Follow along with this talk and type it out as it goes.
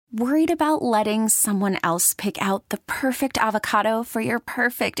Worried about letting someone else pick out the perfect avocado for your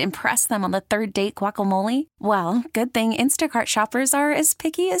perfect impress them on the third date guacamole? Well, good thing Instacart shoppers are as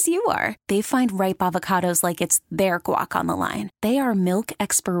picky as you are. They find ripe avocados like it's their guac on the line. They are milk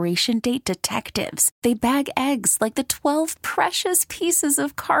expiration date detectives. They bag eggs like the 12 precious pieces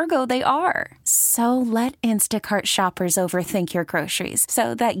of cargo they are. So let Instacart shoppers overthink your groceries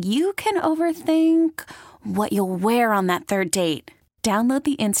so that you can overthink what you'll wear on that third date. Download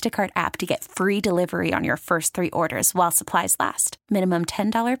the Instacart app to get free delivery on your first 3 orders while supplies last. Minimum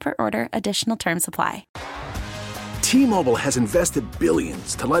 $10 per order. Additional terms apply. T-Mobile has invested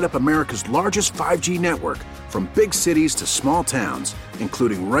billions to light up America's largest 5G network, from big cities to small towns,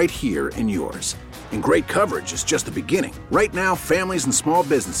 including right here in yours. And great coverage is just the beginning. Right now, families and small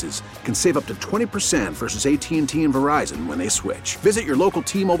businesses can save up to 20% versus AT&T and Verizon when they switch. Visit your local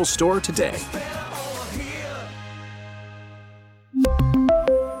T-Mobile store today.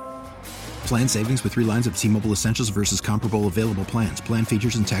 Plan savings with 3 lines of T-Mobile Essentials versus comparable available plans. Plan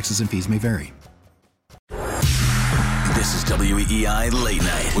features and taxes and fees may vary. This is WEEI Late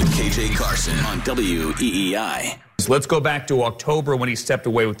Night with KJ Carson on WEEI. Let's go back to October when he stepped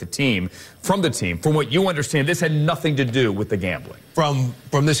away with the team. From the team, from what you understand, this had nothing to do with the gambling. From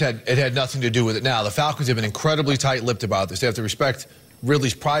this, it had nothing to do with it. Now, the Falcons have been incredibly tight-lipped about this. They have to respect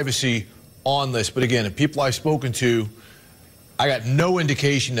Ridley's privacy on this. But again, the people I've spoken to, I got no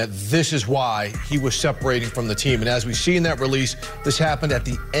indication that this is why he was separating from the team. And as we see in that release, this happened at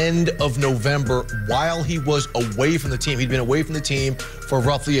the end of November while he was away from the team. He'd been away from the team for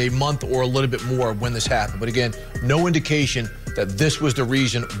roughly a month or a little bit more when this happened. But again, no indication that this was the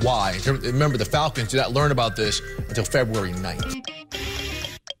reason why. Remember, the Falcons did not learn about this until February 9th.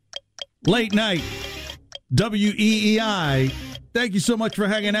 Late night, WEEI. Thank you so much for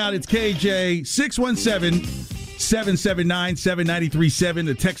hanging out. It's KJ, 617-779-7937.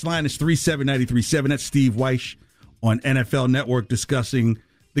 The text line is 37937. That's Steve Weish on NFL Network discussing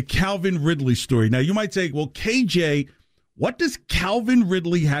the Calvin Ridley story. Now, you might say, well, KJ, what does Calvin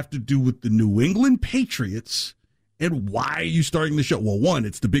Ridley have to do with the New England Patriots, and why are you starting the show? Well, one,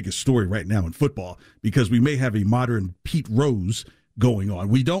 it's the biggest story right now in football because we may have a modern Pete Rose going on.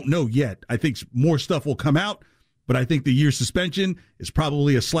 We don't know yet. I think more stuff will come out, but I think the year suspension is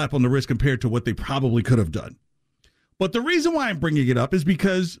probably a slap on the wrist compared to what they probably could have done. But the reason why I'm bringing it up is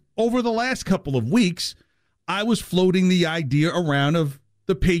because over the last couple of weeks, I was floating the idea around of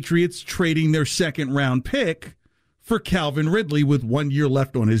the Patriots trading their second-round pick for Calvin Ridley with 1 year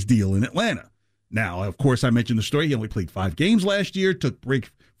left on his deal in Atlanta. Now, of course, I mentioned the story. He only played 5 games last year, took a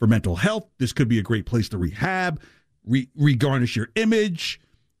break for mental health. This could be a great place to rehab, regarnish your image,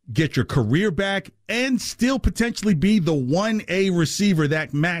 get your career back, and still potentially be the 1A receiver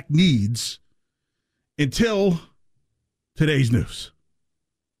that Mac needs until today's news.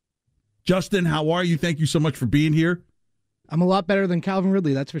 Justin, how are you? Thank you so much for being here. I'm a lot better than Calvin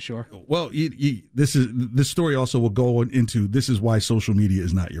Ridley, that's for sure. Well, this story also will go into this is why social media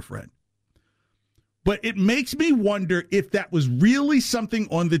is not your friend. But it makes me wonder if that was really something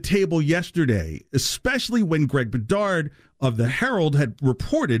on the table yesterday, especially when Greg Bedard of the Herald had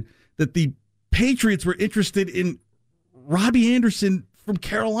reported that the Patriots were interested in Robbie Anderson from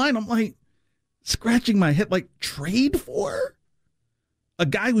Carolina. I'm like, scratching my head, like, trade for a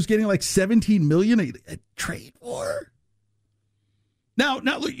guy who's getting like $17 million a trade for. Now,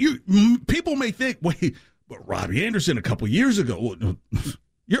 look, people may think, wait, but Robbie Anderson a couple years ago,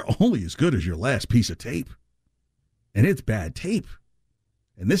 you're only as good as your last piece of tape, and it's bad tape.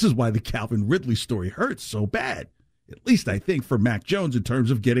 And this is why the Calvin Ridley story hurts so bad, at least I think for Mac Jones in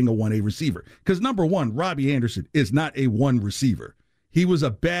terms of getting a 1A receiver. Because number one, Robbie Anderson is not a 1 receiver. He was a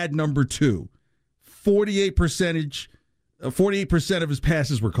bad number 2. 48% of his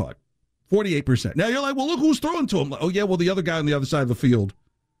passes were caught. 48%. Now you're like, well, look who's throwing to him. Like, oh, yeah, well, the other guy on the other side of the field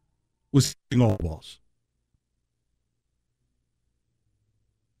was hitting all the balls.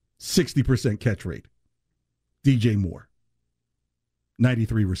 60% catch rate. DJ Moore.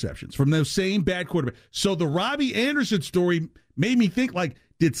 93 receptions from those same bad quarterbacks. So the Robbie Anderson story made me think, like,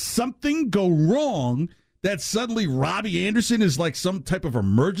 did something go wrong that suddenly Robbie Anderson is like some type of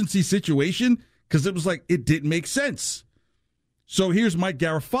emergency situation? Because it was like, it didn't make sense. So here's Mike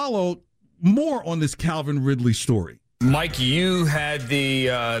Garafolo, more on this Calvin Ridley story. Mike, you had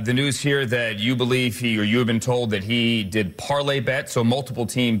the news here that you believe you have been told that he did parlay bets, so multiple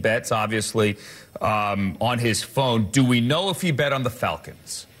team bets, obviously, on his phone. Do we know if he bet on the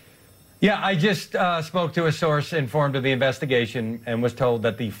Falcons? Yeah, I just spoke to a source informed of the investigation and was told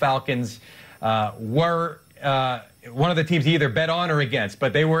that the Falcons were one of the teams he either bet on or against,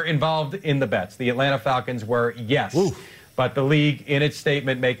 but they were involved in the bets. The Atlanta Falcons were, yes. But the league, in its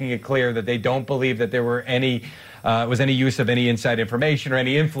statement, making it clear that they don't believe that there were any use of any inside information or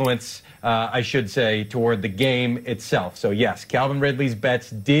any influence, I should say, toward the game itself. So, yes, Calvin Ridley's bets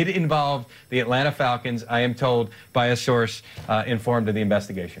did involve the Atlanta Falcons, I am told by a source informed of the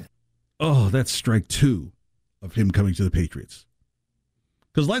investigation. Oh, that's strike 2 of him coming to the Patriots.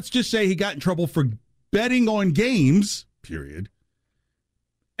 Because let's just say he got in trouble for betting on games, period,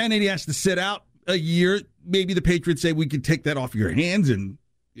 and then he has to sit out a year. Maybe the Patriots say we could take that off your hands and,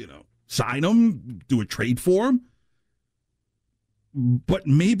 sign him, do a trade for him. But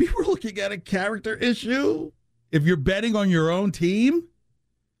maybe we're looking at a character issue if you're betting on your own team.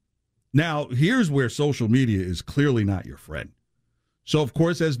 Now, here's where social media is clearly not your friend. So, of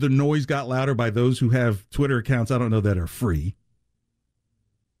course, as the noise got louder by those who have Twitter accounts, I don't know, that are free,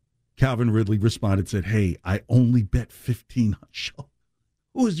 Calvin Ridley responded, said, hey, I only bet $1,500.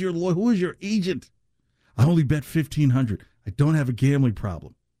 Who is your lawyer? Who is your agent? I only bet $1,500. I don't have a gambling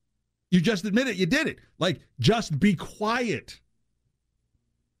problem. You just admit it. You did it. Like, just be quiet.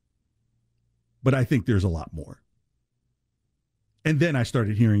 But I think there's a lot more. And then I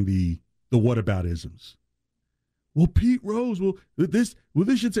started hearing the whataboutisms. Well, Pete Rose, this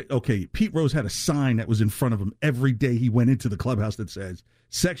should say, okay, Pete Rose had a sign that was in front of him every day he went into the clubhouse that says,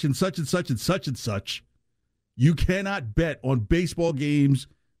 section such and such and such and such. You cannot bet on baseball games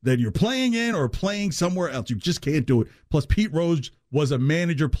that you're playing in or playing somewhere else. You just can't do it. Plus, Pete Rose was a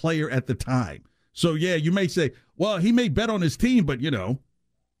manager player at the time. So, yeah, you may say, well, he may bet on his team, but,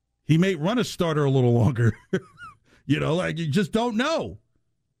 he may run a starter a little longer. Like you just don't know.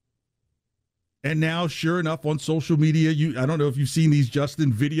 And now, sure enough, on social media, I don't know if you've seen these,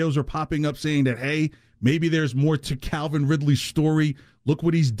 Justin, videos are popping up saying that, hey, maybe there's more to Calvin Ridley's story. Look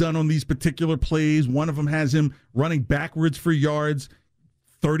what he's done on these particular plays. One of them has him running backwards for yards,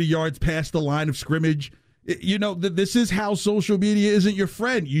 30 yards past the line of scrimmage. This is how social media isn't your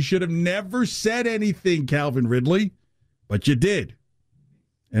friend. You should have never said anything, Calvin Ridley, but you did.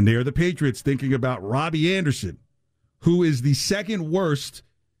 And there are the Patriots thinking about Robbie Anderson, who is the second worst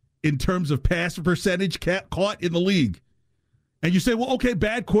in terms of pass percentage caught in the league. And you say, well, okay,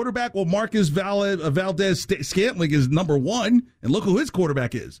 bad quarterback. Well, Marcus Valdez-Scantling is number 1, and look who his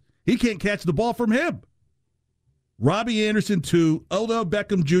quarterback is. He can't catch the ball from him. Robbie Anderson, 2, Odell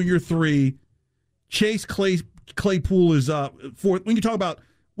Beckham Jr., 3, Chase Claypool is 4th. When you talk about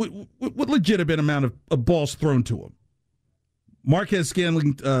what legitimate amount of balls thrown to him.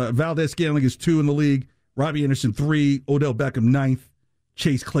 Valdez-Scantling is 2 in the league. Robbie Anderson, 3, Odell Beckham, 9th,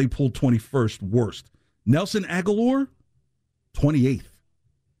 Chase Claypool, 21st, worst. Nelson Aguilar, 28th.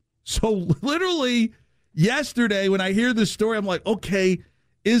 So literally yesterday when I hear this story, I'm like, okay,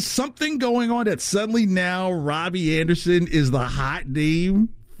 is something going on that suddenly now Robbie Anderson is the hot name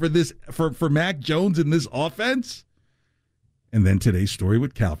for this for Mac Jones in this offense? And then today's story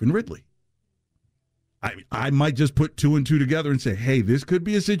with Calvin Ridley. I might just put 2 and 2 together and say, hey, this could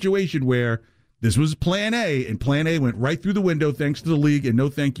be a situation where this was plan A, and plan A went right through the window thanks to the league, and no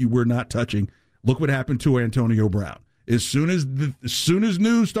thank you, we're not touching. Look what happened to Antonio Brown. As soon as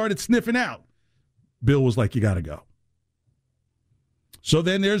news started sniffing out, Bill was like, you got to go. So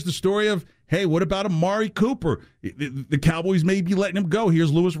then there's the story of, hey, what about Amari Cooper? The Cowboys may be letting him go.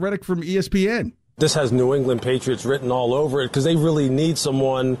 Here's Louis Riddick from ESPN. This has New England Patriots written all over it because they really need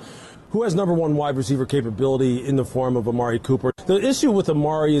someone who has number 1 wide receiver capability in the form of Amari Cooper. The issue with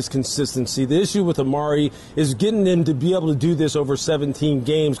Amari is consistency. The issue with Amari is getting him to be able to do this over 17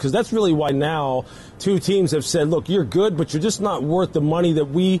 games, because that's really why now 2 teams have said, look, you're good, but you're just not worth the money that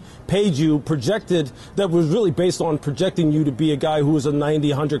we paid you, projected, that was really based on projecting you to be a guy who was a 90,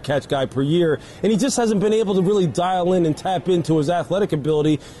 100 catch guy per year. And he just hasn't been able to really dial in and tap into his athletic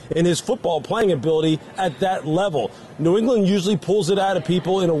ability and his football playing ability at that level. New England usually pulls it out of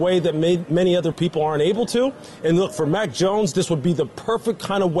people in a way that many other people aren't able to. And look, for Mac Jones, this would be the perfect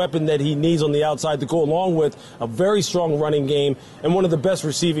kind of weapon that he needs on the outside to go along with a very strong running game and one of the best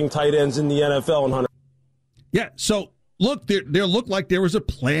receiving tight ends in the NFL. And Hunter. Yeah, so look, there looked like there was a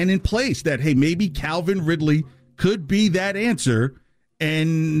plan in place that, hey, maybe Calvin Ridley could be that answer,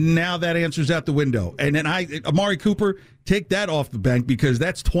 and now that answer's out the window. And then Amari Cooper, take that off the bank because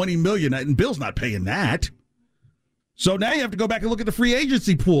that's $20 million, and Bill's not paying that. So now you have to go back and look at the free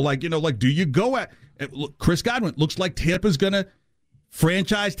agency pool. Do you go at look, Chris Godwin? Looks like Tampa's going to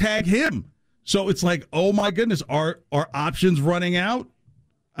franchise tag him. So it's like, oh my goodness, are options running out?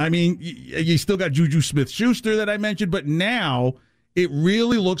 I mean, you still got Juju Smith-Schuster that I mentioned, but now it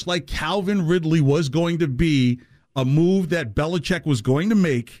really looks like Calvin Ridley was going to be a move that Belichick was going to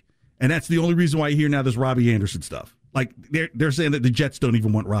make, and that's the only reason why you hear now this Robbie Anderson stuff. Like they're saying that the Jets don't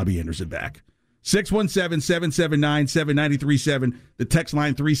even want Robbie Anderson back. 617-779-7937. The text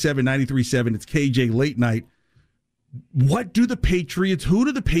line 37937. It's KJ Late Night. Who do the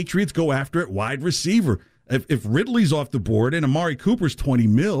Patriots go after at wide receiver? If Ridley's off the board and Amari Cooper's $20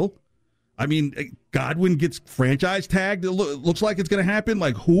 million, I mean, Godwin gets franchise tagged. It looks like it's going to happen.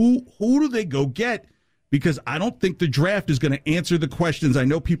 Like, who do they go get? Because I don't think the draft is going to answer the questions. I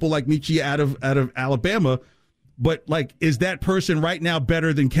know people like Michi out of Alabama, but like, is that person right now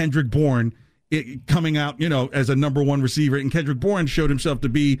better than Kendrick Bourne coming out, as a number one receiver? And Kendrick Bourne showed himself to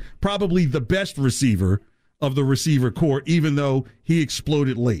be probably the best receiver of the receiver core, even though he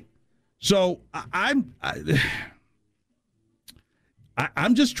exploded late. So I'm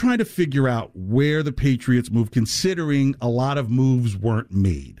just trying to figure out where the Patriots move, considering a lot of moves weren't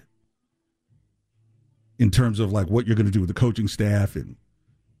made in terms of like what you're going to do with the coaching staff and,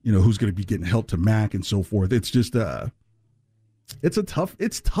 who's going to be getting help to Mac and so forth. It's just,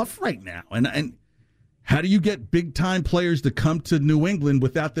 it's tough right now. And how do you get big time players to come to New England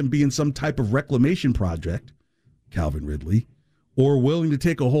without them being some type of reclamation project, Calvin Ridley, or willing to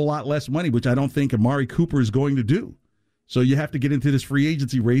take a whole lot less money, which I don't think Amari Cooper is going to do. So you have to get into this free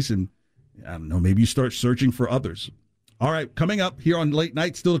agency race and, I don't know, maybe you start searching for others. All right, coming up here on Late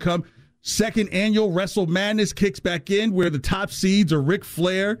Night, still to come, second annual Wrestle Madness kicks back in, where the top seeds are Ric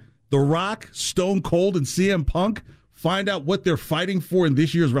Flair, The Rock, Stone Cold, and CM Punk. Find out what they're fighting for in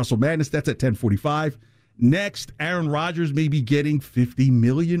this year's Wrestle Madness. That's at 10:45. Next, Aaron Rodgers may be getting $50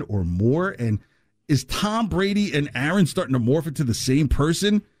 million or more. And is Tom Brady and Aaron starting to morph into the same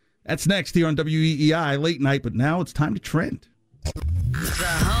person? That's next here on WEEI Late Night. But now it's time to trend. The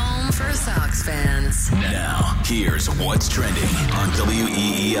home for Sox fans. Now, here's what's trending on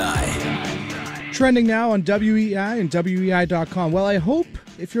WEEI. Trending now on WEEI and WEEI.com. Well, I hope,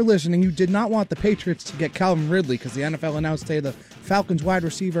 if you're listening, you did not want the Patriots to get Calvin Ridley, because the NFL announced today the Falcons wide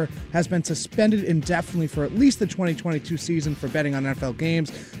receiver has been suspended indefinitely for at least the 2022 season for betting on NFL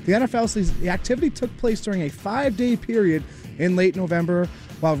games. The NFL says the activity took place during a 5-day period in late November,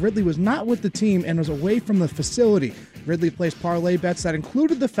 while Ridley was not with the team and was away from the facility. Ridley placed parlay bets that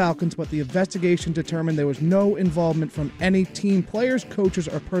included the Falcons, but the investigation determined there was no involvement from any team players, coaches,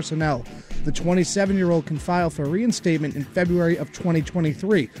 or personnel. The 27-year-old can file for reinstatement in February of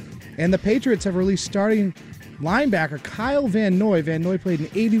 2023. And the Patriots have released starting linebacker Kyle Van Noy. Van Noy played in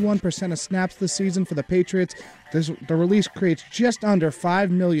 81% of snaps this season for the Patriots. The release creates just under $5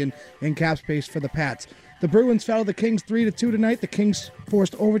 million in cap space for the Pats. The Bruins fell to the Kings 3-2 tonight. The Kings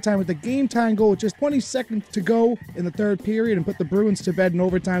forced overtime with the game-time goal with just 20 seconds to go in the third period and put the Bruins to bed in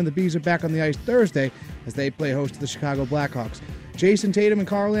overtime. The Bees are back on the ice Thursday as they play host to the Chicago Blackhawks. Jason Tatum and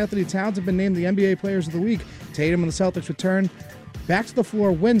Karl Anthony Towns have been named the NBA Players of the Week. Tatum and the Celtics return back to the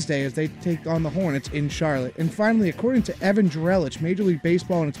floor Wednesday as they take on the Hornets in Charlotte. And finally, according to Evan Drellich, Major League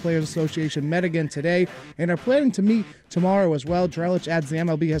Baseball and its Players Association met again today and are planning to meet tomorrow as well. Drellich adds the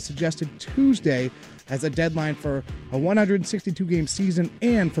MLB has suggested Tuesday as a deadline for a 162-game season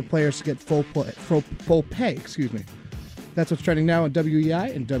and for players to get full pay. That's what's trending now on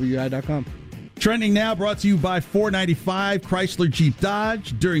WEEI and WEEI.com. Trending now brought to you by 495 Chrysler Jeep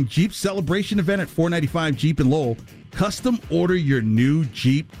Dodge. During Jeep's celebration event at 495 Jeep in Lowell, custom order your new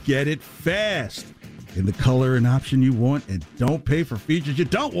Jeep. Get it fast in the color and option you want, and don't pay for features you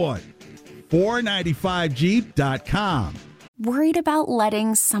don't want. 495jeep.com. Worried about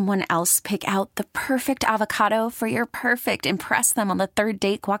letting someone else pick out the perfect avocado for your perfect impress them on the third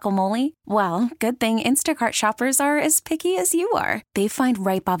date guacamole? Well, good thing Instacart shoppers are as picky as you are. They find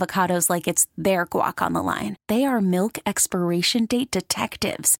ripe avocados like it's their guac on the line. They are milk expiration date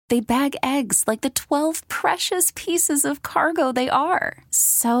detectives. They bag eggs like the 12 precious pieces of cargo they are.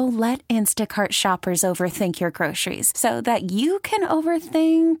 So let Instacart shoppers overthink your groceries so that you can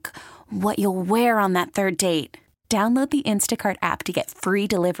overthink what you'll wear on that third date. Download the Instacart app to get free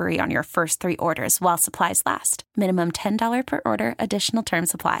delivery on your first 3 orders while supplies last. Minimum $10 per order. Additional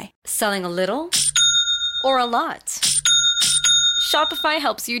terms apply. Selling a little or a lot? Shopify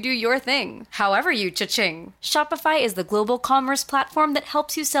helps you do your thing, however you cha-ching. Shopify is the global commerce platform that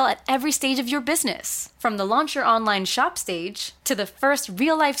helps you sell at every stage of your business. From the launch your online shop stage, to the first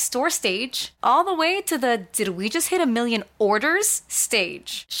real-life store stage, all the way to the did we just hit 1 million orders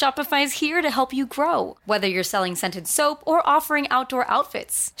stage. Shopify's here to help you grow. Whether you're selling scented soap or offering outdoor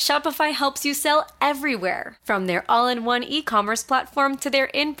outfits, Shopify helps you sell everywhere. From their all-in-one e-commerce platform to their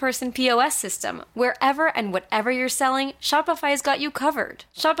in-person POS system, wherever and whatever you're selling, Shopify's got got you covered.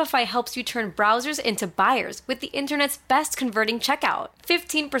 Shopify helps you turn browsers into buyers with the internet's best converting checkout.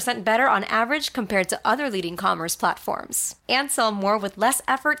 15% better on average compared to other leading commerce platforms. And sell more with less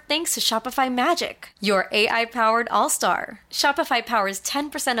effort thanks to Shopify Magic, your AI-powered all-star. Shopify powers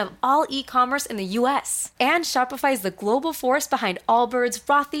 10% of all e-commerce in the U.S. And Shopify is the global force behind Allbirds,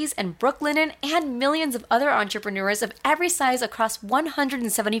 Rothy's, and Brooklinen, and millions of other entrepreneurs of every size across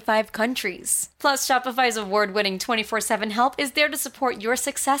 175 countries. Plus, Shopify's award-winning 24/7 help is there to support your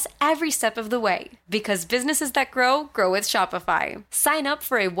success every step of the way. Because businesses that grow with Shopify. Sign up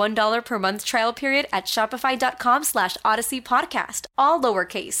for a $1 per month trial period at shopify.com/Odyssey Podcast, all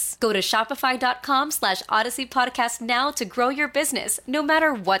lowercase. Go to shopify.com/Odyssey Podcast now to grow your business, no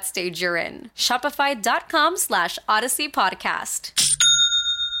matter what stage you're in. Shopify.com/Odyssey Podcast.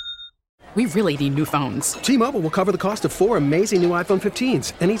 We really need new phones. T-Mobile will cover the cost of 4 amazing new iPhone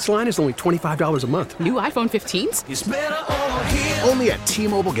 15s, and each line is only $25 a month. New iPhone 15s? It's better over here. Only at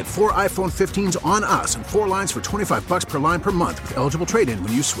T-Mobile, get 4 iPhone 15s on us and 4 lines for $25 per line per month with eligible trade-in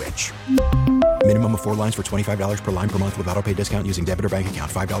when you switch. Minimum of 4 lines for $25 per line per month with autopay discount using debit or bank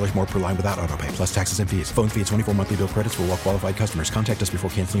account. $5 more per line without autopay, plus taxes and fees. Phone fee at 24 monthly bill credits for well-qualified customers. Contact us before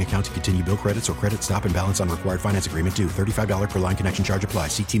canceling account to continue bill credits or credit stop and balance on required finance agreement due. $35 per line connection charge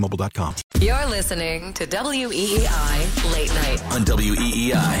applies. See T-Mobile.com. You're listening to WEEI Late Night on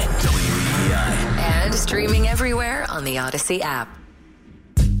WEEI. And streaming everywhere on the Odyssey app.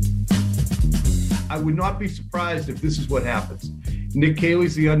 I would not be surprised if this is what happens. Nick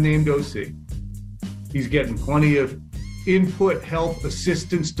Caley's the unnamed OC. He's getting plenty of input, help,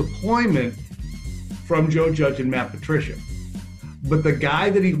 assistance, deployment from Joe Judge and Matt Patricia. But the guy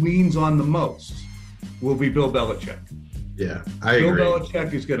that he leans on the most will be Bill Belichick. Yeah, I agree. Bill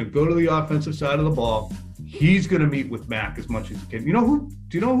Belichick is going to go to the offensive side of the ball. He's going to meet with Mac as much as he can. Do you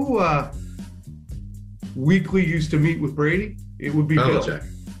know who weekly used to meet with Brady? It would be Belichick.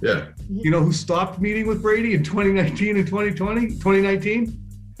 Bill. Yeah. You know who stopped meeting with Brady in 2019 and 2019?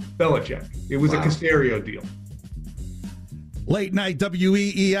 Belichick. It was a Caserio deal. Late night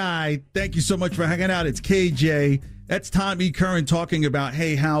WEEI. Thank you so much for hanging out. It's KJ. That's Tommy Curran talking about,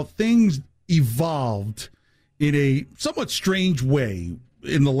 how things evolved in a somewhat strange way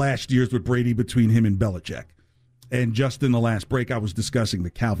in the last years with Brady between him and Belichick. And just in the last break, I was discussing the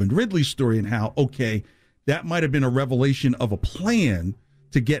Calvin Ridley story and how, that might have been a revelation of a plan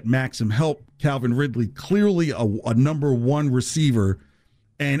to get Mac some help. Calvin Ridley, clearly a number one receiver.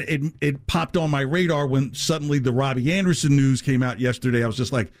 And it popped on my radar when suddenly the Robbie Anderson news came out yesterday. I was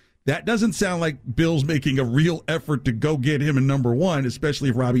just like, that doesn't sound like Bill's making a real effort to go get him a number one, especially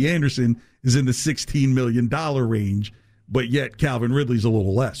if Robbie Anderson is in the $16 million range, but yet Calvin Ridley's a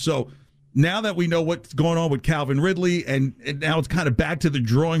little less. So now that we know what's going on with Calvin Ridley, and now it's kind of back to the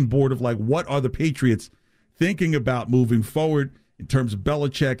drawing board of what are the Patriots thinking about moving forward in terms of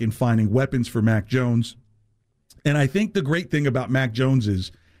Belichick and finding weapons for Mac Jones. And I think the great thing about Mac Jones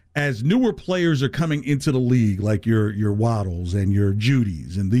is, as newer players are coming into the league, like your Waddles and your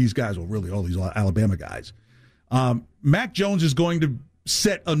Judys and these guys, well, really all these Alabama guys, Mac Jones is going to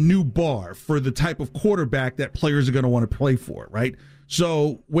set a new bar for the type of quarterback that players are going to want to play for, right?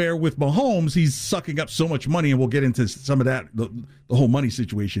 So where with Mahomes, he's sucking up so much money, and we'll get into some of that, the whole money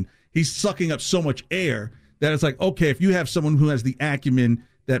situation. He's sucking up so much air that it's like, okay, if you have someone who has the acumen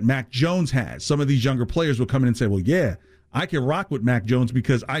that Mac Jones has, some of these younger players will come in and say, well, yeah, I can rock with Mac Jones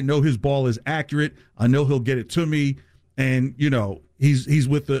because I know his ball is accurate. I know he'll get it to me. And, he's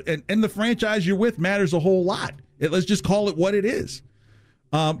with and the franchise you're with matters a whole lot. Let's just call it what it is.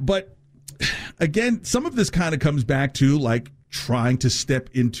 But again, some of this kind of comes back to trying to step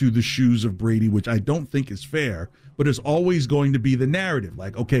into the shoes of Brady, which I don't think is fair, but it's always going to be the narrative.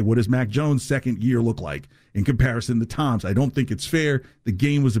 Okay, what does Mac Jones' second year look like in comparison to Tom's? I don't think it's fair. The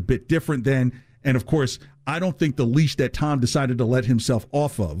game was a bit different then. And, of course, I don't think the leash that Tom decided to let himself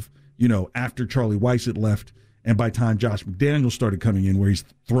off of, after Charlie Weiss had left and by the time Josh McDaniels started coming in where he's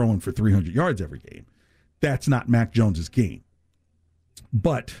throwing for 300 yards every game, that's not Mac Jones's game.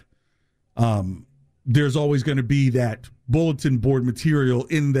 But there's always going to be that bulletin board material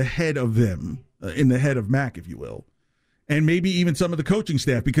in the head of them, in the head of Mac, if you will. And maybe even some of the coaching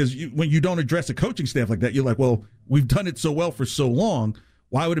staff, because when you don't address a coaching staff like that, you're like, well, we've done it so well for so long.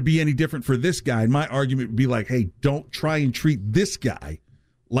 Why would it be any different for this guy? And my argument would be hey, don't try and treat this guy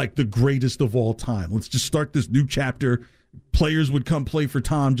like the greatest of all time. Let's just start this new chapter. Players would come play for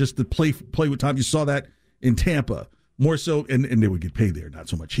Tom just to play with Tom. You saw that in Tampa more so, and they would get paid there, not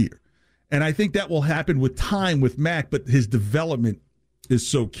so much here. And I think that will happen with time with Mac, but his development is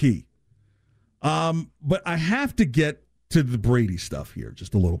so key. But I have to get to the Brady stuff here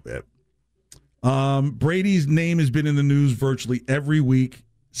just a little bit. Brady's name has been in the news virtually every week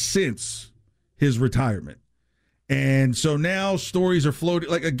since his retirement. And so now stories are floating.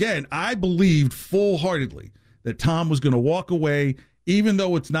 Like, again, I believed full-heartedly that Tom was going to walk away, even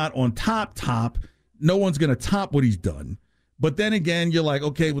though it's not on top. No one's going to top what he's done. But then again, you're like,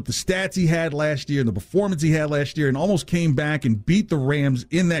 okay, with the stats he had last year and the performance he had last year and almost came back and beat the Rams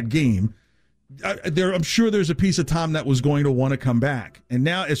in that game, I'm sure there's a piece of Tom that was going to want to come back. And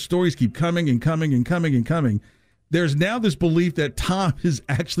now as stories keep coming and coming and coming and coming, there's now this belief that Tom is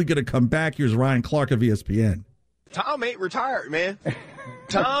actually going to come back. Here's Ryan Clark of ESPN. Tom ain't retired, man.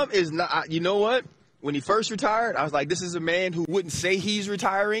 Tom is not. You know what? When he first retired, I was like, this is a man who wouldn't say he's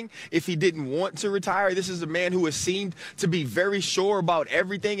retiring if he didn't want to retire. This is a man who has seemed to be very sure about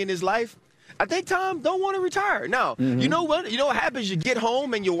everything in his life. I think Tom don't want to retire. Now, You know what? You know what happens? You get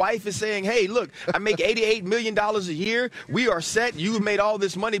home and your wife is saying, hey, look, I make $88 million a year. We are set. You've made all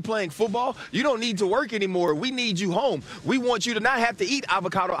this money playing football. You don't need to work anymore. We need you home. We want you to not have to eat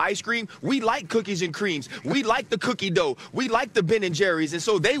avocado ice cream. We like cookies and creams. We like the cookie dough. We like the Ben & Jerry's. And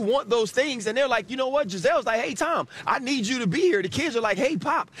so they want those things. And they're like, you know what? Giselle's like, hey, Tom, I need you to be here. The kids are like, hey,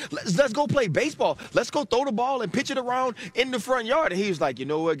 Pop, let's go play baseball. Let's go throw the ball and pitch it around in the front yard. And he was like, you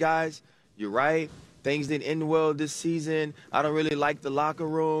know what, guys? You're right. Things didn't end well this season. I don't really like the locker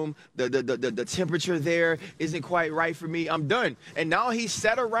room. The temperature there isn't quite right for me. I'm done. And now he's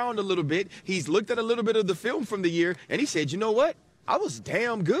sat around a little bit. He's looked at a little bit of the film from the year, and he said, you know what? I was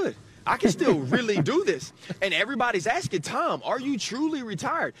damn good. I can still really do this. And everybody's asking, Tom, are you truly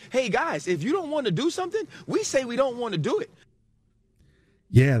retired? Hey, guys, if you don't want to do something, we say we don't want to do it.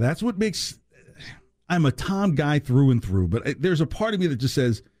 Yeah, that's what makes – I'm a Tom guy through and through, but there's a part of me that just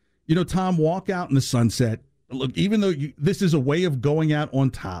says – you know, Tom, walk out in the sunset. Look, even though this is a way of going out on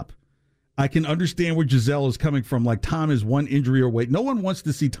top, I can understand where Giselle is coming from. Like, Tom is one injury away. No one wants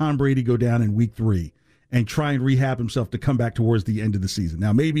to see Tom Brady go down in week 3 and try and rehab himself to come back towards the end of the season.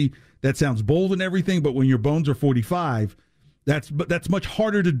 Now, maybe that sounds bold and everything, but when your bones are 45, that's much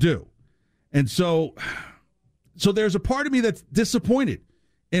harder to do. And so there's a part of me that's disappointed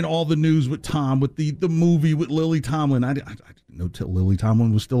in all the news with Tom, with the movie with Lily Tomlin. I didn't know till Lily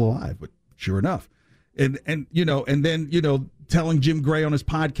Tomlin was still alive, but sure enough. And then telling Jim Gray on his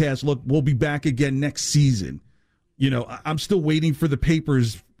podcast, look, we'll be back again next season. You know, I'm still waiting for the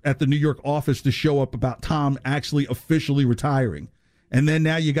papers at the New York office to show up about Tom actually officially retiring. And then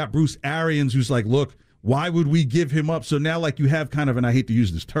now you got Bruce Arians, who's like, look, why would we give him up? So now, like, you have kind of, and I hate to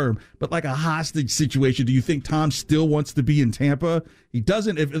use this term, but like a hostage situation. Do you think Tom still wants to be in Tampa? He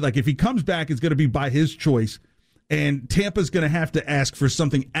doesn't. If he comes back, it's going to be by his choice. And Tampa's going to have to ask for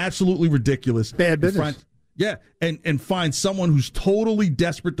something absolutely ridiculous. Bad business. And find someone who's totally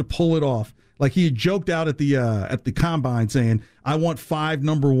desperate to pull it off. Like, he had joked out at the combine saying, I want 5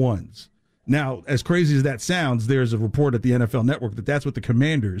 number 1s. Now, as crazy as that sounds, there's a report at the NFL Network that's what the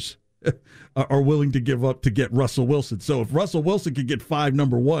Commanders are willing to give up to get Russell Wilson. So if Russell Wilson could get 5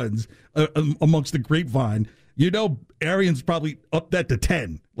 number 1s amongst the grapevine, you know, Arians probably up that to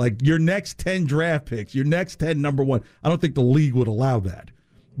 10. Like, your next 10 draft picks, your next 10 number 1. I don't think the league would allow that.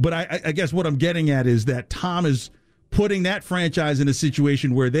 But I guess what I'm getting at is that Tom is putting that franchise in a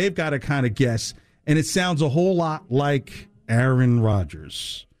situation where they've got to kind of guess. And it sounds a whole lot like Aaron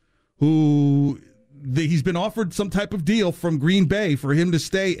Rodgers, who he's been offered some type of deal from Green Bay for him to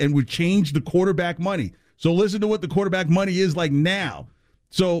stay and would change the quarterback money. So listen to what the quarterback money is like now.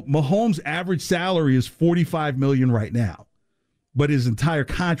 So Mahomes' average salary is $45 million right now, but his entire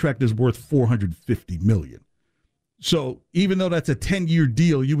contract is worth $450 million. So even though that's a 10-year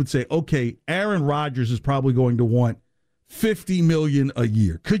deal, you would say, okay, Aaron Rodgers is probably going to want $50 million a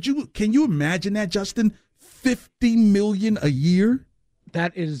year. Can you imagine that, Justin? $50 million a year?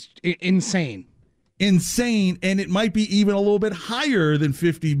 That is insane. Insane, and it might be even a little bit higher than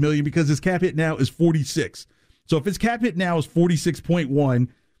 $50 million because his cap hit now is 46. So if his cap hit now is 46.1,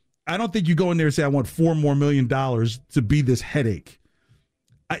 I don't think you go in there and say, I want $4 more million to be this headache.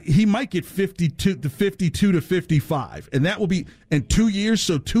 He might get 52 to 55, and that will be in 2 years.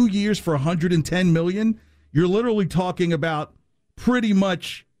 So 2 years for $110 million, you're literally talking about pretty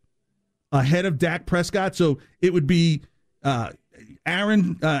much ahead of Dak Prescott. So it would be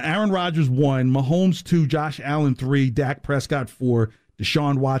Aaron Rodgers 1, Mahomes 2, Josh Allen 3, Dak Prescott 4,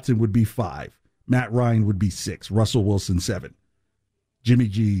 Deshaun Watson would be 5, Matt Ryan would be 6, Russell Wilson 7, Jimmy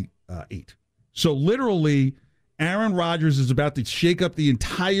G 8. So literally, Aaron Rodgers is about to shake up the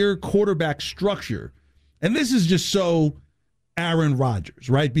entire quarterback structure. And this is just so Aaron Rodgers,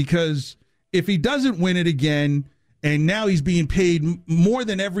 right? Because if he doesn't win it again, and now he's being paid more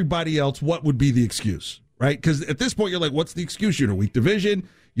than everybody else, what would be the excuse, right? Because at this point, you're like, what's the excuse? You're in a weak division.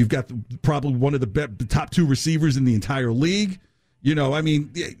 You've got probably one of the top 2 receivers in the entire league. I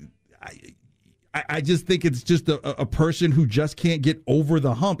mean, I just think it's just a person who just can't get over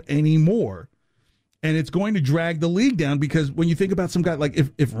the hump anymore. And it's going to drag the league down because when you think about some guy, like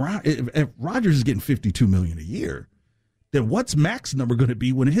if Rodgers is getting $52 million a year, then what's Mac's number going to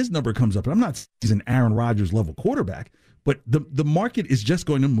be when his number comes up? And I'm not saying he's an Aaron Rodgers level quarterback, but the market is just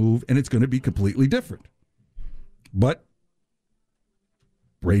going to move and it's going to be completely different. But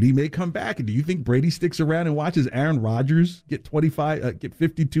Brady may come back. And do you think Brady sticks around and watches Aaron Rodgers get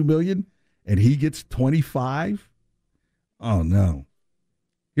 $52 million and he gets 25? Oh no.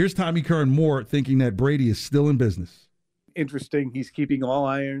 Here's Tommy Curran Moore thinking that Brady is still in business. Interesting. He's keeping all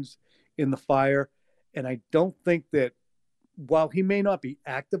irons in the fire. And I don't think that while he may not be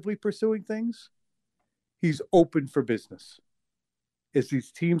actively pursuing things, he's open for business. As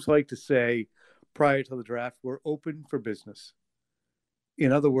these teams like to say prior to the draft, we're open for business.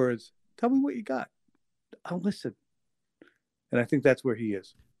 In other words, tell me what you got. I'll listen. And I think that's where he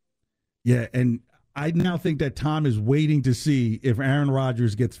is. Yeah, and I now think that Tom is waiting to see if Aaron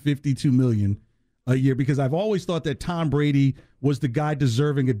Rodgers gets $52 million a year, because I've always thought that Tom Brady was the guy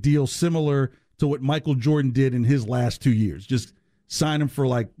deserving a deal similar to what Michael Jordan did in his last 2 years. Just sign him for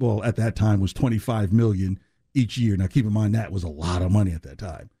at that time was $25 million each year. Now, keep in mind that was a lot of money at that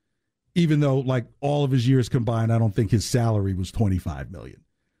time. Even though all of his years combined, I don't think his salary was $25 million.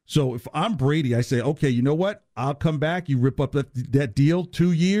 So if I'm Brady, I say, okay, you know what? I'll come back. You rip up that deal,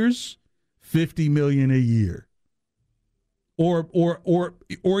 2 years. $50 million a year, or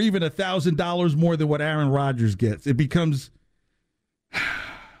even $1,000 more than what Aaron Rodgers gets. It becomes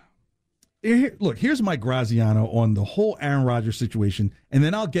look. Here's Mike Graziano on the whole Aaron Rodgers situation, and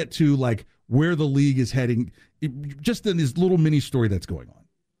then I'll get to where the league is heading, just in this little mini story that's going on.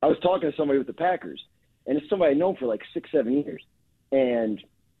 I was talking to somebody with the Packers, and it's somebody I've known for 6-7 years, and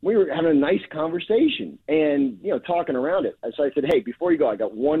we were having a nice conversation and, talking around it. So I said, hey, before you go, I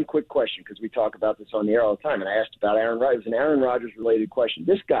got one quick question because we talk about this on the air all the time. And I asked about Aaron Rodgers. It was an Aaron Rodgers-related question.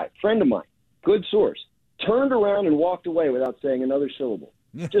 This guy, friend of mine, good source, turned around and walked away without saying another syllable.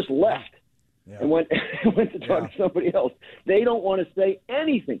 Just left and went to talk to somebody else. They don't want to say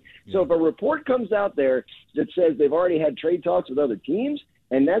anything. So if a report comes out there that says they've already had trade talks with other teams,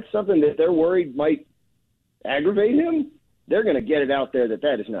 and that's something that they're worried might aggravate him, they're going to get it out there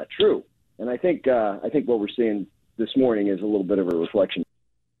that is not true. And I think what we're seeing this morning is a little bit of a reflection.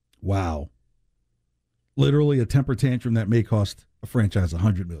 Wow. Literally a temper tantrum that may cost a franchise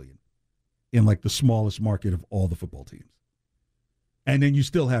 $100 million in the smallest market of all the football teams. And then you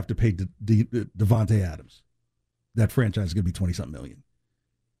still have to pay Devontae Adams. That franchise is going to be 20-something million.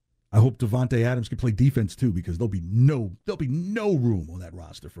 I hope Devontae Adams can play defense too, because there'll be no room on that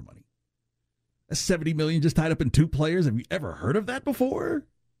roster for money. That's $70 million just tied up in 2 players. Have you ever heard of that before?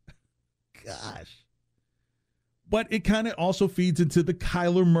 Gosh. But it kind of also feeds into the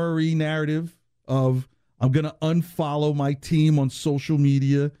Kyler Murray narrative of I'm going to unfollow my team on social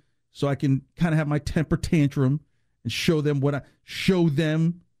media so I can kind of have my temper tantrum and show them what I'm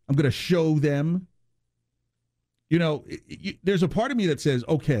going to show them. There's a part of me that says,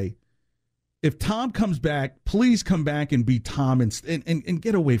 okay, if Tom comes back, please come back and be Tom and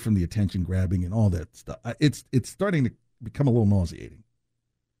get away from the attention grabbing and all that stuff. It's starting to become a little nauseating.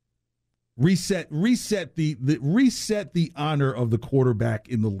 Reset the honor of the quarterback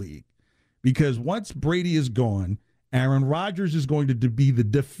in the league, because once Brady is gone, Aaron Rodgers is going to be the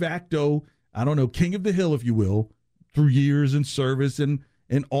de facto, king of the hill, if you will, through years in service and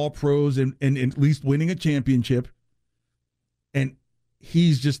all pros and at least winning a championship. And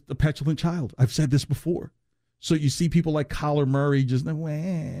he's just a petulant child. I've said this before. So you see people like Kyler Murray just, wah,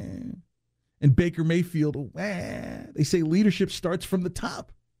 and Baker Mayfield, wah. They say leadership starts from the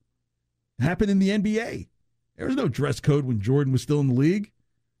top. It happened in the NBA. There was no dress code when Jordan was still in the league.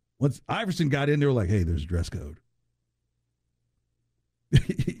 Once Iverson got in, they were like, hey, there's dress code.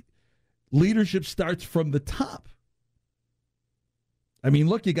 Leadership starts from the top. I mean,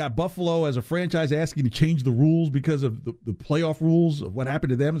 look, you got Buffalo as a franchise asking to change the rules because of the playoff rules of what happened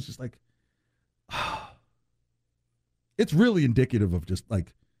to them. It's just it's really indicative of just the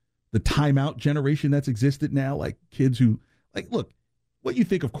timeout generation that's existed now. Kids who, look, what you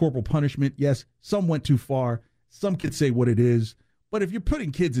think of corporal punishment, yes, some went too far. Some kids say what it is. But if you're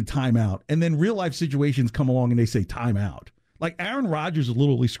putting kids in timeout and then real life situations come along and they say timeout, Aaron Rodgers is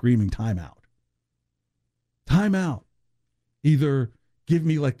literally screaming timeout. Timeout. Either give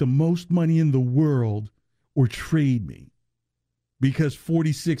me the most money in the world or trade me, because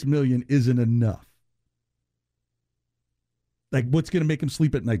 $46 million isn't enough. Like, what's going to make him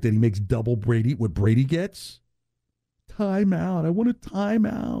sleep at night? That he makes double what Brady gets? Timeout. I want a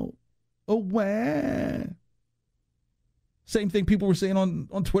timeout. Away. Same thing people were saying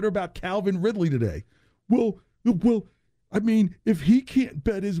on Twitter about Calvin Ridley today. Well, I mean, if he can't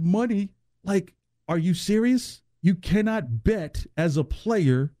bet his money, like, are you serious? You cannot bet as a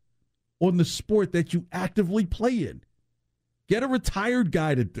player on the sport that you actively play in. Get a retired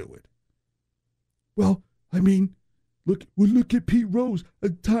guy to do it. Well, I mean, look at Pete Rose, a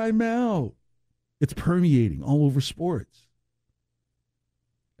timeout. It's permeating all over sports.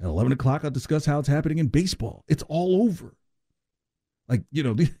 At 11 o'clock, I'll discuss how it's happening in baseball. It's all over. Like, you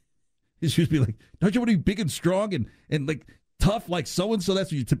know, it used to be like, don't you want to be big and strong and like tough like so-and-so? That's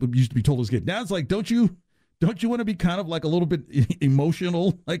what you used to be told as a kid. Now it's like, don't you want to be kind of like a little bit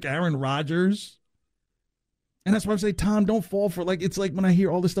emotional like Aaron Rodgers? And that's why I'm saying, Tom, don't fall for like, it's like when I hear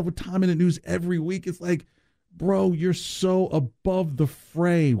all this stuff with Tom in the news every week, it's like, bro, you're so above the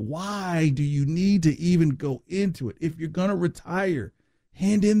fray. Why do you need to even go into it? If you're going to retire,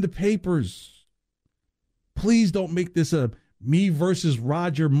 hand in the papers. Please don't make this a me versus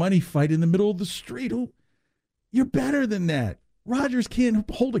Roger money fight in the middle of the street. You're better than that. Rodgers can't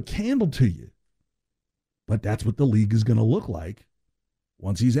hold a candle to you. But that's what the league is going to look like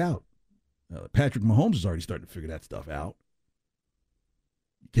once he's out. Patrick Mahomes is already starting to figure that stuff out.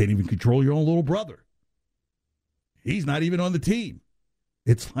 You can't even control your own little brother. He's not even on the team.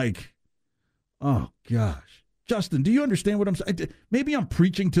 It's like, oh, gosh. Justin, do you understand what I'm saying? Maybe I'm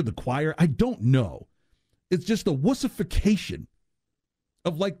preaching to the choir. I don't know. It's just a wussification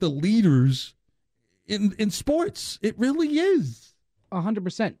of like the leaders in sports. It really is.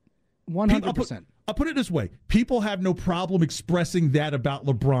 100%. 100%. I'll put it this way. People have no problem expressing that about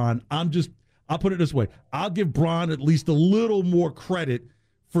LeBron. I'll put it this way. I'll give Bron at least a little more credit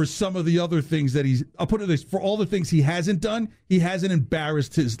for some of the other things that I'll put it this, for all the things he hasn't done, he hasn't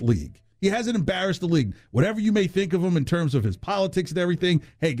embarrassed his league. He hasn't embarrassed the league. Whatever you may think of him in terms of his politics and everything,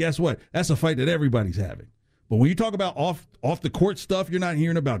 hey, guess what? That's a fight that everybody's having. But when you talk about off the court stuff, you're not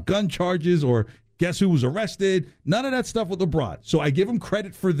hearing about gun charges or guess who was arrested. None of that stuff with LeBron. So I give him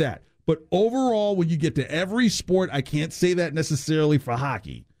credit for that. But overall, when you get to every sport, I can't say that necessarily for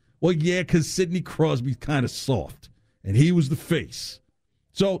hockey. Well, yeah, because Sidney Crosby's kind of soft, and he was the face.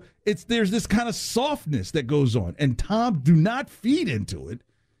 So there's this kind of softness that goes on. And Tom, do not feed into it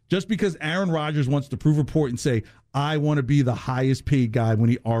just because Aaron Rodgers wants to prove a point and say, I want to be the highest paid guy when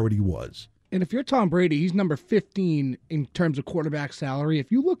he already was. And if you're Tom Brady, he's number 15 in terms of quarterback salary.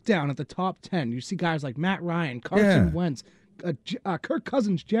 If you look down at the top 10, you see guys like Matt Ryan, Carson Wentz, Kirk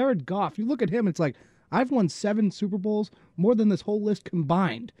Cousins, Jared Goff. You look at him, it's like, I've won 7 Super Bowls, more than this whole list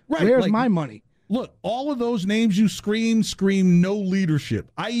combined. Right, where's my money? Look, all of those names you scream no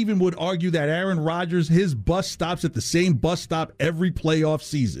leadership. I even would argue that Aaron Rodgers, his bus stops at the same bus stop every playoff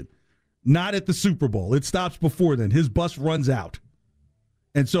season. Not at the Super Bowl. It stops before then. His bus runs out.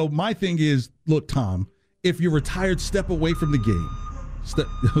 And so my thing is, look, Tom, if you're retired, step away from the game.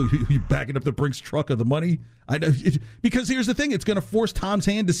 You backing up the Brinks truck of the money? Because here's the thing. It's going to force Tom's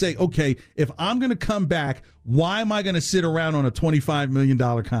hand to say, okay, if I'm going to come back, why am I going to sit around on a $25 million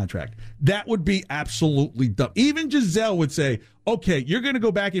contract? That would be absolutely dumb. Even Giselle would say, okay, you're going to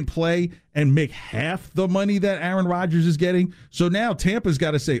go back and play and make half the money that Aaron Rodgers is getting. So now Tampa's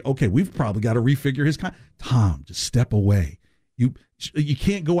got to say, okay, we've probably got to refigure his contract. Tom, just step away. You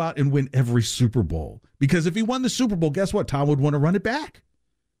can't go out and win every Super Bowl. Because if he won the Super Bowl, guess what? Tom would want to run it back.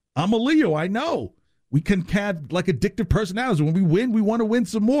 I'm a Leo, I know. We can have like addictive personalities. When we win, we want to win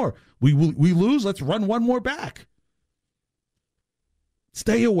some more. We lose, let's run one more back.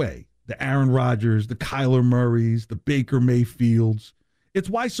 Stay away. The Aaron Rodgers, the Kyler Murrays, the Baker Mayfields. It's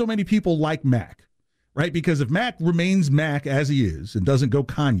why so many people like Mac, right? Because if Mac remains Mac as he is and doesn't go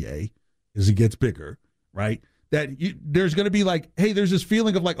Kanye as he gets bigger, right? There's going to be like, hey, there's this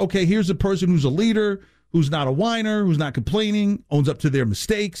feeling of like, okay, here's a person who's a leader, who's not a whiner, who's not complaining, owns up to their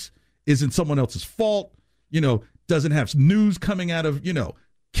mistakes, isn't someone else's fault, doesn't have news coming out of,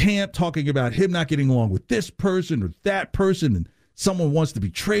 camp talking about him not getting along with this person or that person, and someone wants to be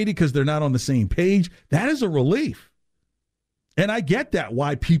traded because they're not on the same page. That is a relief. And I get that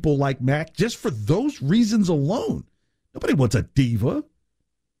why people like Mac, just for those reasons alone. Nobody wants a diva.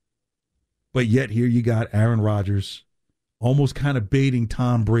 But yet here you got Aaron Rodgers almost kind of baiting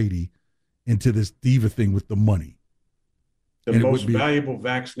Tom Brady into this diva thing with the money. The most valuable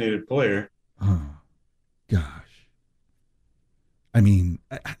vaccinated player. Oh, gosh. I mean,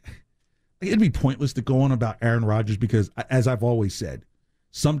 it'd be pointless to go on about Aaron Rodgers because, as I've always said,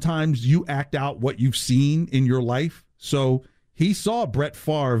 sometimes you act out what you've seen in your life. So he saw Brett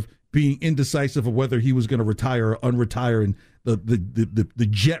Favre being indecisive of whether he was going to retire or unretire, and the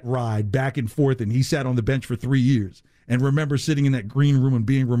jet ride back and forth, and he sat on the bench for 3 years. And remember sitting in that green room and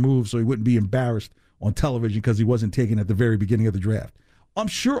being removed so he wouldn't be embarrassed on television because he wasn't taken at the very beginning of the draft. I'm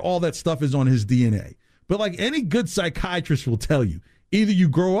sure all that stuff is on his DNA. But like any good psychiatrist will tell you, either you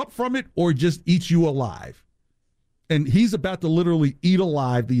grow up from it or it just eats you alive. And he's about to literally eat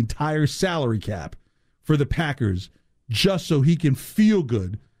alive the entire salary cap for the Packers just so he can feel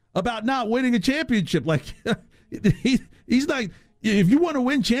good about not winning a championship. Like, he's not, if you want to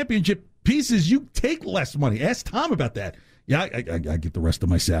win championship pieces, you take less money. Ask Tom about that. Yeah, I get the rest of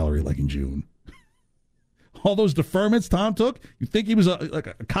my salary like in June. All those deferments Tom took, you think he was like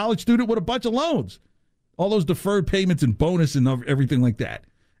a college student with a bunch of loans. All those deferred payments and bonus and everything like that.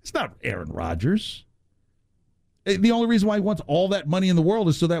 It's not Aaron Rodgers. The only reason why he wants all that money in the world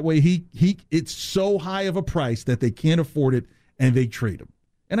is so that way it's so high of a price that they can't afford it and they trade him.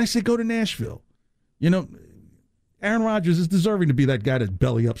 And I say go to Nashville. You know, Aaron Rodgers is deserving to be that guy that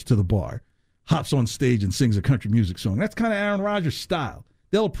belly ups to the bar, hops on stage and sings a country music song. That's kind of Aaron Rodgers' style.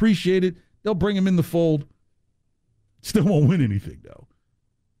 They'll appreciate it. They'll bring him in the fold. Still won't win anything, though.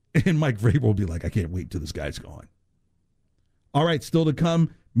 And Mike Vrabel will be like, I can't wait till this guy's gone. All right, still to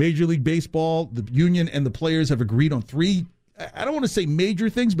come, Major League Baseball, the union and the players have agreed on three, I don't want to say major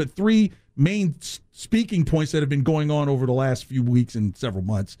things, but three main speaking points that have been going on over the last few weeks and several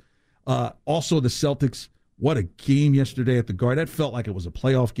months. Also, the Celtics, what a game yesterday at the Garden. That felt like it was a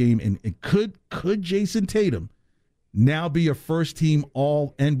playoff game. And could Jason Tatum now be a first-team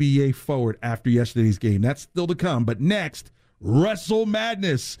All-NBA forward after yesterday's game? That's still to come. But next, Wrestle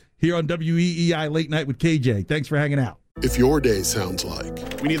Madness here on WEEI Late Night with KJ. Thanks for hanging out. If your day sounds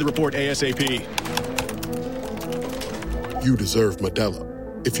like, we need the report ASAP, you deserve Modelo.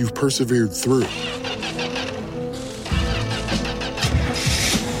 If you've persevered through,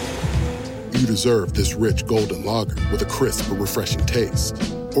 you deserve this rich golden lager with a crisp but refreshing taste.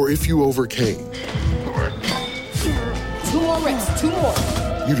 Or if you overcame, 2 more reps, 2 more.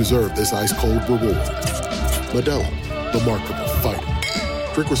 You deserve this ice-cold reward. Modelo, the mark of a fighter.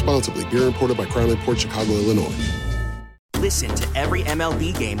 Drink responsibly. Beer imported by Crown Port Chicago, Illinois. Listen to every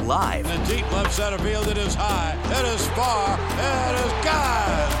MLB game live. In the deep left center field, it is high, it is far, it is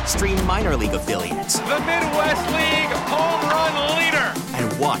gone. Stream minor league affiliates. The Midwest League home run leader.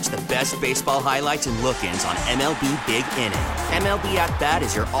 And watch the best baseball highlights and look-ins on MLB Big Inning. MLB At Bat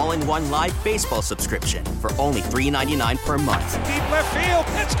is your all-in-one live baseball subscription for only $3.99 per month. Deep left field,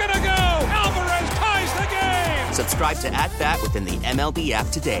 it's gonna go. Alvarez ties the game. Subscribe to At Bat within the MLB app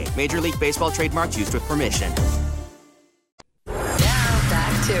today. Major League Baseball trademarks used with permission.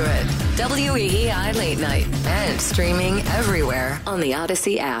 To it. WEEI Late Night and streaming everywhere on the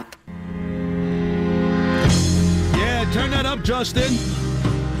Odyssey app. Yeah, turn that up, Justin.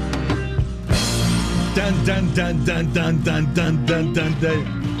 Dun dun dun dun dun dun dun dun dun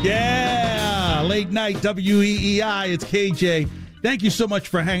dun. Yeah, Late Night WEEI. It's KJ. Thank you so much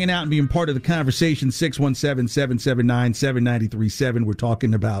for hanging out and being part of the conversation. 617-779-7937. We're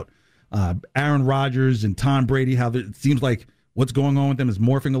talking about Aaron Rodgers and Tom Brady. How it seems like what's going on with them is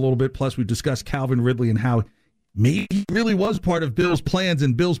morphing a little bit. Plus, we've discussed Calvin Ridley and how maybe he really was part of Bill's plans,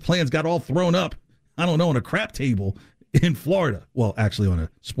 and Bill's plans got all thrown up, I don't know, on a crap table in Florida. Well, actually on a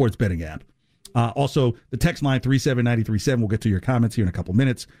sports betting app. Also, the text line 37937. We'll get to your comments here in a couple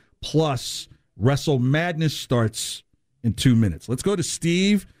minutes. Plus, Wrestle Madness starts in 2 minutes. Let's go to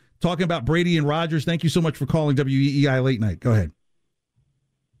Steve talking about Brady and Rodgers. Thank you so much for calling WEEI Late Night. Go ahead.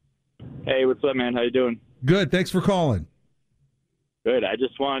 Hey, what's up, man? How you doing? Good. Thanks for calling. Good. I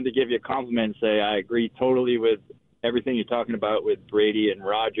just wanted to give you a compliment and say I agree totally with everything you're talking about with Brady and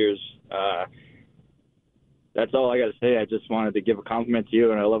Rodgers. That's all I got to say. I just wanted to give a compliment to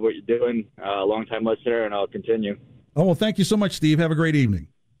you, and I love what you're doing. Long-time listener, and I'll continue. Oh, well, thank you so much, Steve. Have a great evening.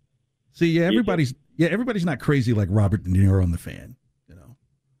 See, yeah, everybody's not crazy like Robert De Niro on The Fan, you know.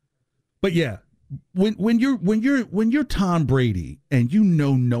 But yeah, when you're Tom Brady and you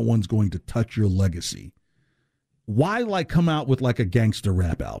know no one's going to touch your legacy, why come out with a gangster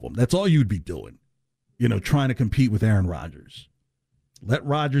rap album? That's all you'd be doing, trying to compete with Aaron Rodgers. Let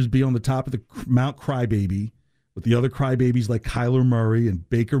Rodgers be on the top of the Mount Crybaby with the other crybabies like Kyler Murray and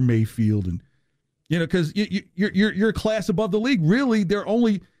Baker Mayfield, and because you're a class above the league. Really, they're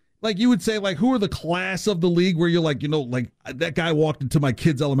only you would say who are the class of the league where you're that guy walked into my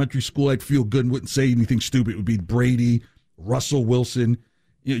kid's elementary school, I'd feel good and wouldn't say anything stupid. It would be Brady, Russell Wilson.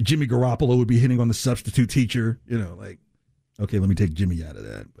 Jimmy Garoppolo would be hitting on the substitute teacher, okay, let me take Jimmy out of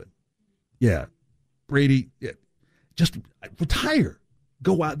that. But yeah, Brady, just retire,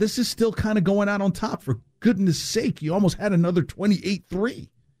 go out. This is still kind of going out on top, for goodness sake. You almost had another 28-3.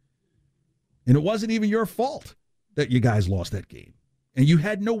 And it wasn't even your fault that you guys lost that game. And you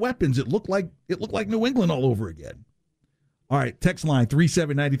had no weapons. It looked like New England all over again. All right, text line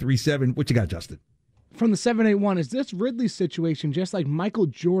 37937. What you got, Justin? From the 781, is this Ridley situation just like Michael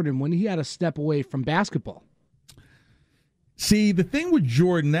Jordan when he had to step away from basketball? See, the thing with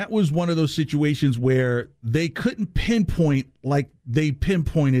Jordan, that was one of those situations where they couldn't pinpoint like they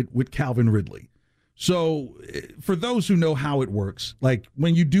pinpointed with Calvin Ridley. So for those who know how it works, like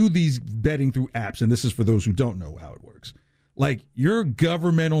when you do these betting through apps, and this is for those who don't know how it works, like your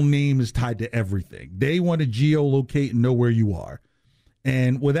governmental name is tied to everything. They want to geolocate and know where you are.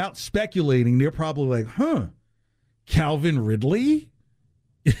 And without speculating, they're probably like, Calvin Ridley?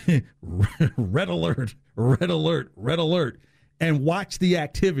 Red alert, red alert, red alert. And watch the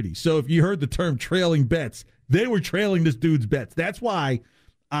activity. So if you heard the term trailing bets, they were trailing this dude's bets. That's why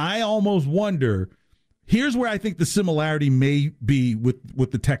I almost wonder, here's where I think the similarity may be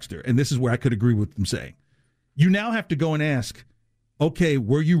with the texter, and this is where I could agree with them saying. You now have to go and ask, okay,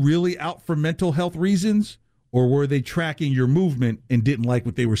 were you really out for mental health reasons, or were they tracking your movement and didn't like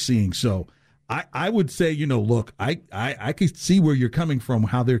what they were seeing? So I would say, look, I could see where you're coming from,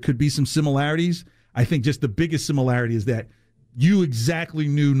 how there could be some similarities. I think just the biggest similarity is that you exactly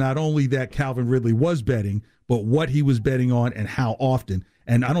knew not only that Calvin Ridley was betting, but what he was betting on and how often.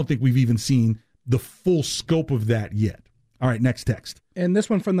 And I don't think we've even seen the full scope of that yet. All right, next text. And this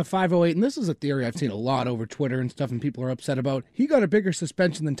one from the 508, and this is a theory I've seen a lot over Twitter and stuff, and people are upset about. He got a bigger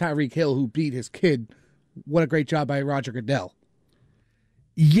suspension than Tyreek Hill, who beat his kid. What a great job by Roger Goodell.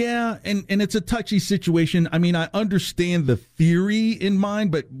 Yeah, and it's a touchy situation. I mean, I understand the theory in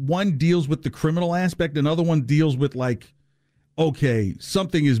mind, but one deals with the criminal aspect, another one deals with okay,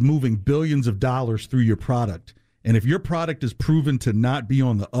 something is moving billions of dollars through your product. And if your product is proven to not be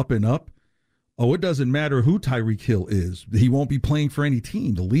on the up and up, it doesn't matter who Tyreek Hill is. He won't be playing for any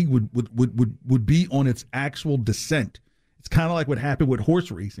team. The league would be on its actual descent. It's kind of like what happened with horse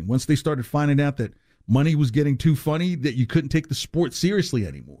racing. Once they started finding out that money was getting too funny, that you couldn't take the sport seriously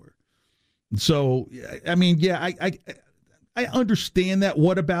anymore. So, I mean, yeah, I understand that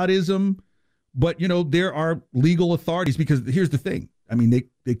whataboutism. But, there are legal authorities, because here's the thing. I mean,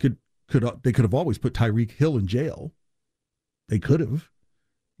 they could have always put Tyreek Hill in jail. They could have.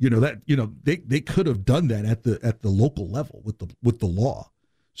 They could have done that at the local level with the law.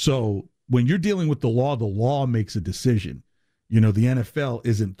 So when you're dealing with the law makes a decision. The NFL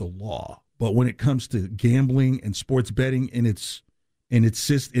isn't the law. But when it comes to gambling and sports betting in its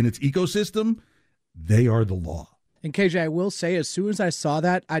ecosystem, they are the law. And KJ, I will say, as soon as I saw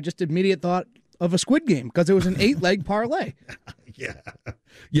that, I just immediately thought of a Squid Game, because it was an 8-leg parlay. Yeah.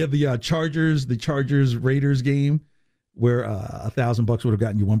 The Chargers Raiders game, where $1,000 would have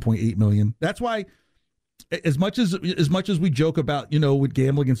gotten you $1.8 million. That's why, as much as we joke about, with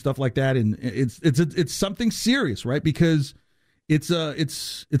gambling and stuff like that, and it's something serious, right? Because it's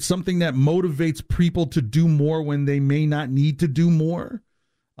something that motivates people to do more when they may not need to do more.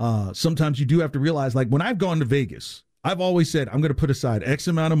 Sometimes you do have to realize, like when I've gone to Vegas, I've always said I'm going to put aside X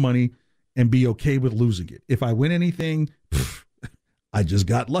amount of money and be okay with losing it. If I win anything, I just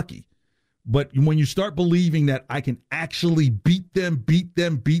got lucky. But when you start believing that I can actually beat them,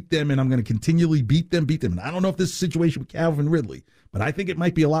 and I'm going to continually beat them, and I don't know if this is a situation with Calvin Ridley, but I think it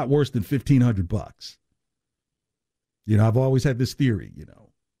might be a lot worse than $1,500. I've always had this theory, if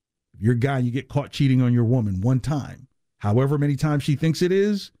you're a guy and you get caught cheating on your woman one time, however many times she thinks it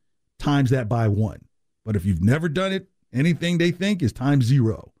is, times that by 1. But if you've never done it, anything they think is times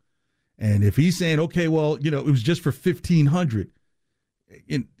 0. And if he's saying, okay, well, it was just for $1,500,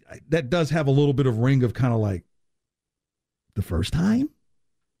 that does have a little bit of ring of kind of like the first time.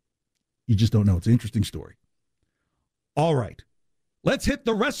 You just don't know. It's an interesting story. All right. Let's hit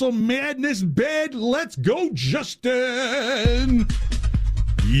the Wrestle Madness bed. Let's go, Justin.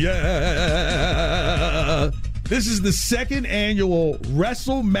 Yeah. This is the second annual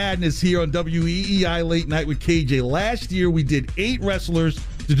Wrestle Madness here on WEEI Late Night with KJ. Last year, we did 8 wrestlers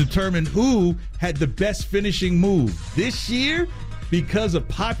to determine who had the best finishing move. This year, because of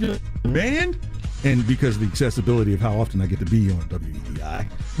popular demand and because of the accessibility of how often I get to be on WEEI,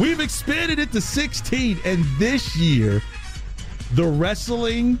 we've expanded it to 16. And this year, the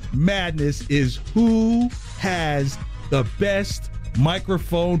Wrestling Madness is who has the best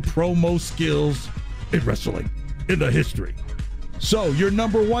microphone promo skills in wrestling in the history. So your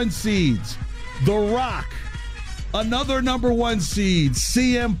number 1 seeds, The Rock. Another number 1 seed,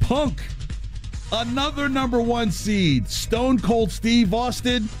 CM Punk. Another number 1 seed, Stone Cold Steve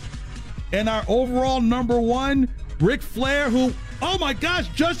Austin. And our overall number 1, Ric Flair, who, oh my gosh,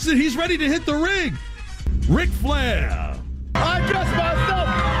 Justin, he's ready to hit the ring. Ric Flair. I dressed myself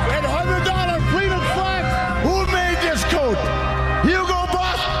in $100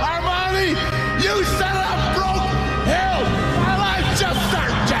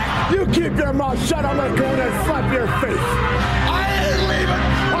 your mouth shut, I'm gonna go in and slap your face. I ain't leaving.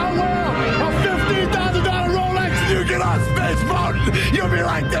 I will. A $15,000 Rolex, and you get on Space Mountain, you'll be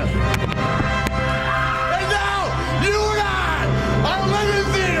like this. And now, you and I are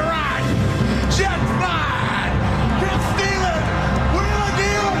limousine ride. Jet flying. Get stealing. Wheeler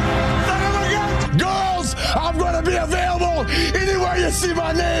dealing. Son of a gun. Girls, I'm gonna be available anywhere you see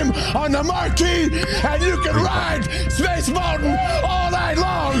my name on the marquee, and you can ride Space Mountain all night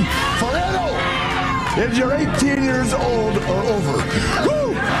long for it'll. If you're 18 years old or over,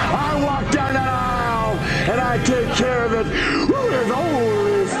 woo, I walk down that aisle and I take care of it. Who is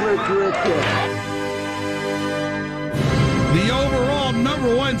holy Slick Rick? The overall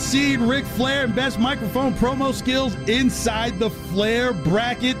number 1 seed, Ric Flair, and best microphone promo skills inside the Flair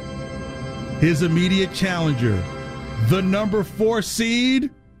bracket. His immediate challenger, the number 4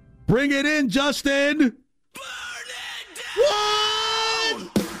 seed. Bring it in, Justin. Burn it down!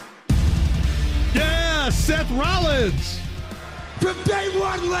 Yeah, Seth Rollins. From day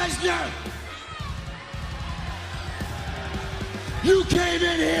one, Lesnar, you came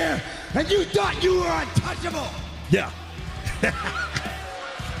in here and you thought you were untouchable. Yeah.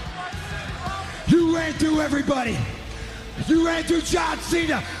 You ran through everybody. You ran through John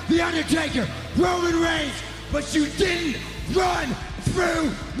Cena, The Undertaker, Roman Reigns, but you didn't run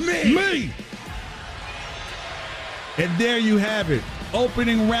through me. And there you have it.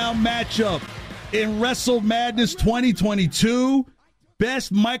 Opening round matchup in Wrestle Madness 2022.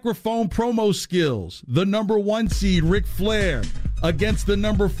 Best microphone promo skills. The number 1 seed, Ric Flair, against the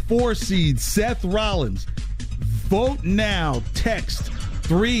number 4 seed, Seth Rollins. Vote now. Text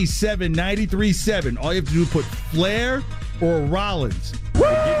 37937. All you have to do is put Flair or Rollins.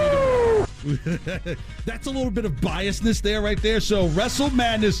 That's a little bit of biasness there, right there. So Wrestle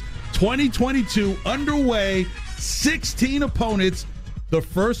Madness 2022 underway. 16 opponents. The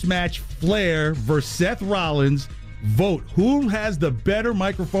first match, Flair versus Seth Rollins. Vote. Who has the better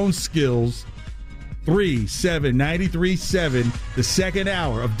microphone skills? 37937. The second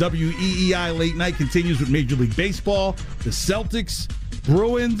hour of WEEI Late Night continues with Major League Baseball, the Celtics,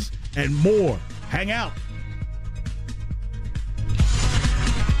 Bruins, and more. Hang out.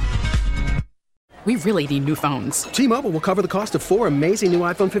 We really need new phones. T-Mobile will cover the cost of 4 amazing new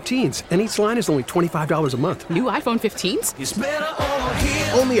iPhone 15s, and each line is only $25 a month. New iPhone 15s? It's better over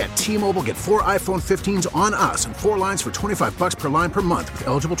here. Only at T-Mobile, get 4 iPhone 15s on us and 4 lines for $25 per line per month with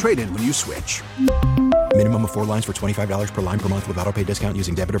eligible trade-in when you switch. Minimum of 4 lines for $25 per line per month with autopay discount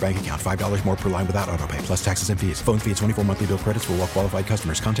using debit or bank account. $5 more per line without autopay, plus taxes and fees. Phone fee at 24 monthly bill credits for well-qualified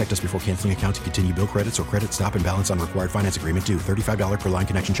customers. Contact us before canceling account to continue bill credits or credit stop and balance on required finance agreement due. $35 per line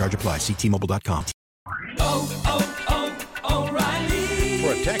connection charge applies. See T-Mobile.com. O'Reilly.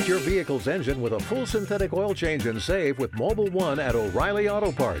 Protect your vehicle's engine with a full synthetic oil change and save with Mobil 1 at O'Reilly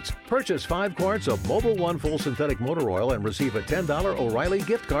Auto Parts. Purchase 5 quarts of Mobil 1 full synthetic motor oil and receive a $10 O'Reilly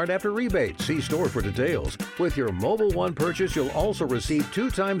gift card after rebate. See store for details. With your Mobil 1 purchase, you'll also receive 2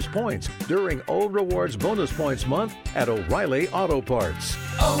 times points during O Rewards Bonus Points Month at O'Reilly Auto Parts.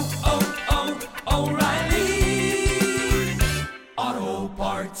 O'Reilly Auto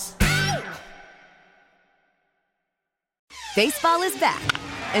Parts. Baseball is back,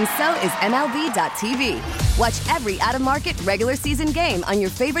 and so is MLB.tv. Watch every out-of-market regular season game on your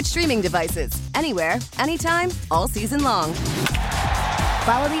favorite streaming devices, anywhere, anytime, all season long.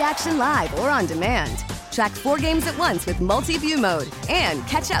 Follow the action live or on demand. Track 4 games at once with multi-view mode and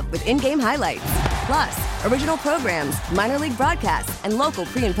catch up with in-game highlights. Plus, original programs, minor league broadcasts, and local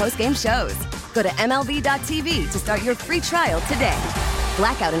pre- and post-game shows. Go to MLB.tv to start your free trial today.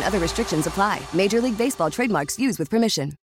 Blackout and other restrictions apply. Major League Baseball trademarks used with permission.